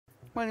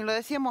Bueno, y lo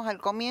decíamos al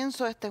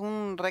comienzo, este es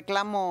un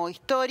reclamo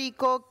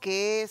histórico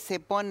que se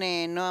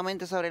pone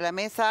nuevamente sobre la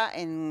mesa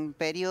en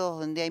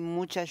periodos donde hay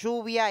mucha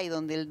lluvia y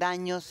donde el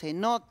daño se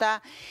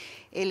nota,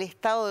 el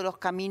estado de los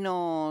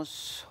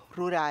caminos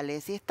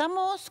rurales. Y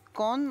estamos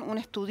con un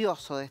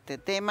estudioso de este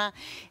tema,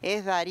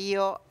 es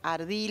Darío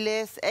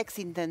ARDILES, ex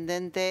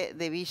intendente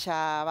de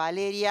Villa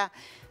Valeria.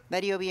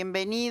 Darío,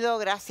 bienvenido,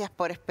 gracias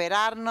por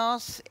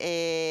esperarnos.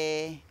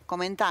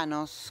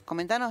 Comentanos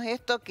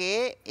esto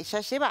que ya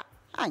lleva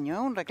años,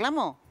 es un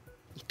reclamo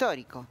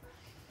histórico.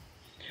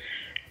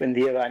 Buen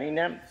día,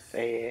 Vanina.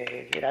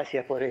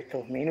 Gracias por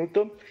estos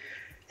minutos.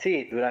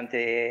 Sí,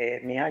 durante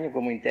mis años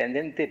como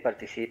intendente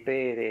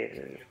participé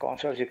del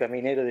consorcio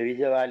caminero de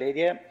Villa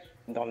Valeria,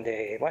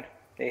 donde, bueno,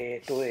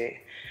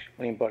 tuve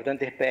una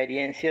importante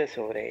experiencia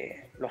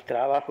sobre los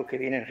trabajos que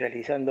vienen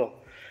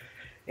realizando,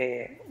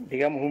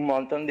 digamos, un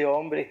montón de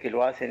hombres que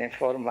lo hacen en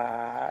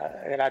forma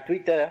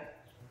gratuita,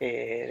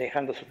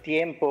 dejando su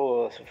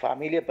tiempo, su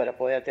familia para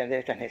poder atender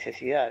estas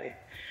necesidades.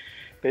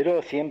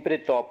 Pero siempre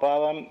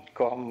topaban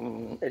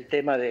con el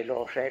tema de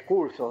los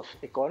recursos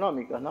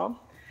económicos,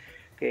 ¿no?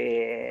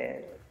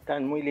 Que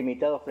están muy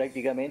limitados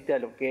prácticamente a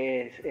lo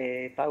que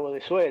es pago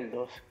de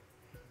sueldos.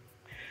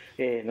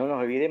 No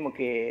nos olvidemos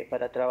que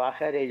para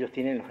trabajar ellos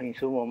tienen los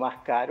insumos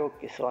más caros,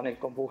 que son el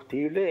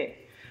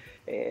combustible,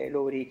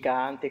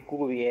 lubricantes,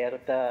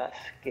 cubiertas,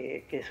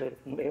 que eso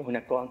es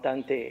una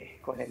constante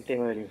con el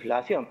tema de la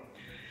inflación.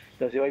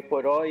 Entonces hoy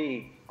por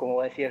hoy,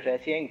 como decías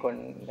recién,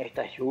 con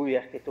estas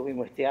lluvias que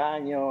tuvimos este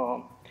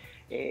año,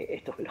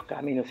 los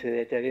caminos se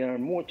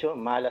deterioran mucho,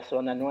 más la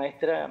zona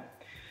nuestra,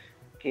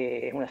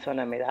 que es una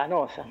zona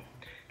medanosa,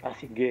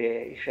 así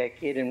que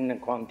requieren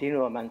una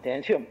continua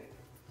mantención.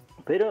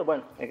 Pero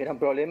bueno, el gran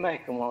problema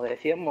es, como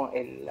decíamos,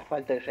 la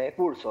falta de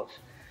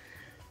recursos.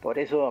 Por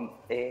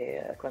eso,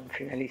 cuando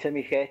finalicé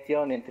mi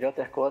gestión, entre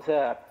otras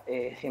cosas,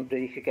 siempre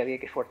dije que había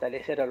que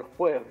fortalecer a los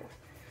pueblos.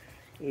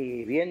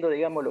 Y viendo,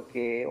 digamos, lo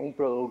que un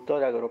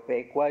productor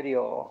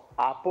agropecuario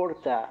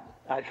aporta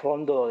al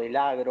fondo del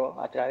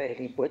agro a través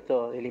del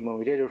impuesto del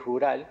inmobiliario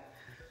rural,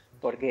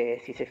 porque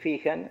si se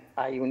fijan,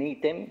 hay un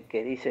ítem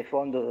que dice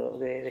Fondo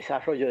de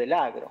Desarrollo del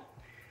Agro.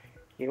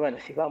 Y bueno,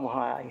 si vamos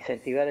a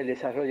incentivar el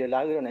desarrollo del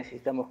agro,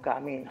 necesitamos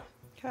caminos.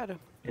 Claro.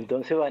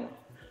 Entonces, bueno,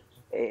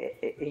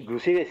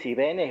 inclusive si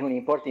ven, es un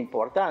importe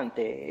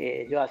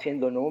importante. Yo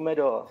haciendo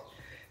números,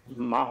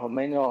 más o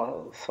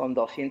menos son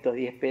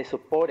 210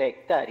 pesos por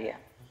hectárea.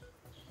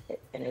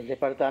 En el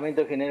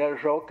departamento General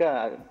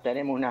Roca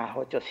tenemos unas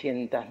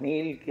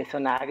 800.000 que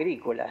son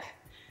agrícolas,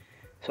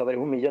 sobre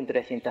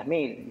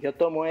 1.300.000. Yo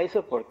tomo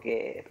eso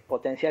porque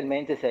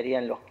potencialmente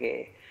serían los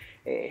que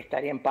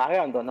estarían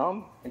pagando,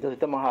 ¿no? Entonces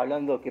estamos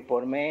hablando que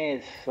por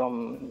mes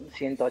son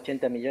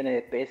 180 millones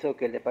de pesos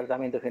que el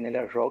departamento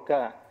General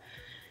Roca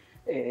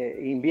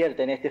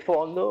invierte en este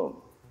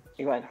fondo.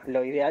 Y bueno,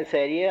 lo ideal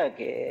sería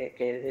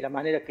que de la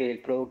manera que el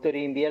productor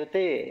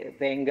invierte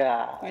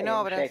venga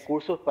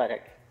recursos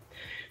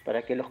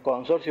para que los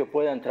consorcios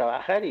puedan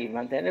trabajar y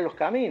mantener los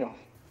caminos,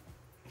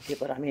 que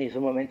para mí es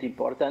sumamente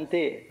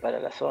importante para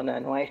la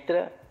zona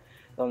nuestra,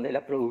 donde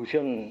la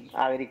producción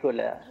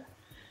agrícola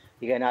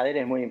y ganadera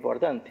es muy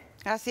importante.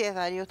 Así es,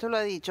 Darío, usted lo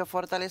ha dicho,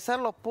 fortalecer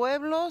los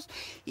pueblos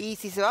y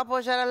si se va a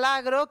apoyar al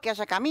agro, que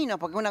haya caminos,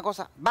 porque es una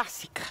cosa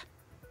básica,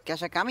 que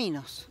haya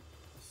caminos.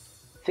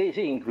 Sí,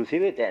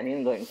 inclusive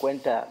teniendo en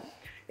cuenta,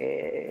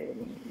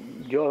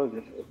 yo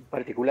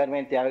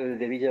particularmente hablo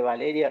de Villa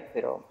Valeria,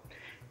 pero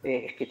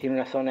es que tiene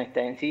una zona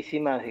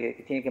extensísima,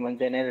 que tiene que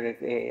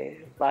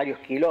mantener varios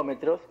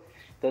kilómetros,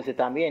 entonces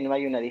también no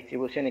hay una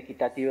distribución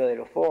equitativa de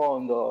los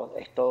fondos,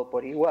 es todo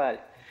por igual.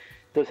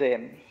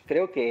 Entonces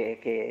creo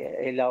que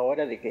es la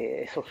hora de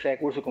que esos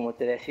recursos, como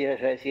te decía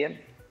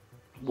recién,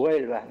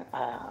 vuelvan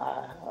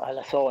a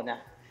la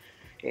zona.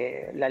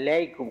 La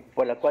ley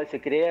por la cual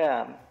se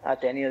crea ha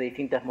tenido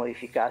distintas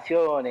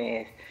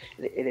modificaciones,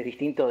 de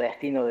distintos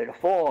destinos de los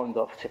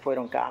fondos, se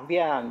fueron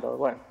cambiando,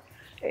 bueno.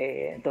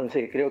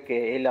 Entonces creo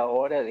que es la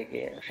hora de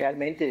que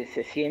realmente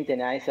se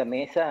sienten a esa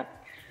mesa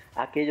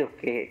aquellos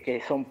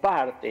que son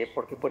parte,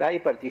 porque por ahí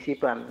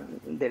participan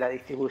de la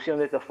distribución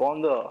de estos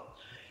fondos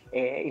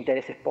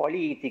intereses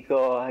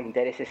políticos,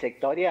 intereses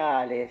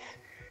sectoriales,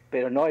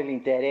 pero no el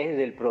interés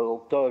del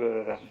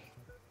productor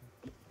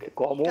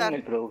común, claro,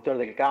 el productor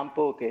del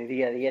campo que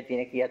día a día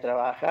tiene que ir a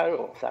trabajar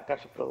o sacar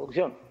su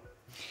producción.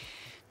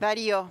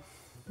 Darío,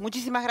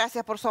 muchísimas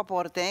gracias por su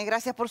aporte,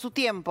 gracias por su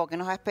tiempo que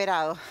nos ha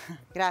esperado.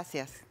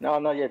 Gracias.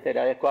 No, yo te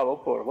agradezco a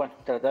vos por, bueno,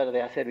 tratar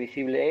de hacer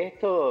visible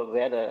esto,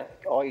 ver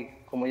hoy,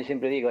 como yo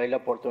siempre digo, hay la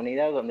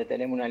oportunidad donde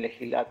tenemos una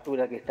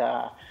legislatura que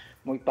está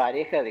muy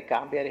pareja de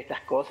cambiar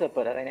estas cosas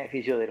para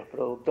beneficio de los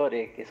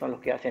productores, que son los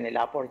que hacen el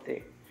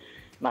aporte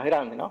más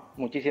grande, ¿no?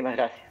 Muchísimas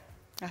gracias.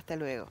 Hasta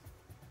luego.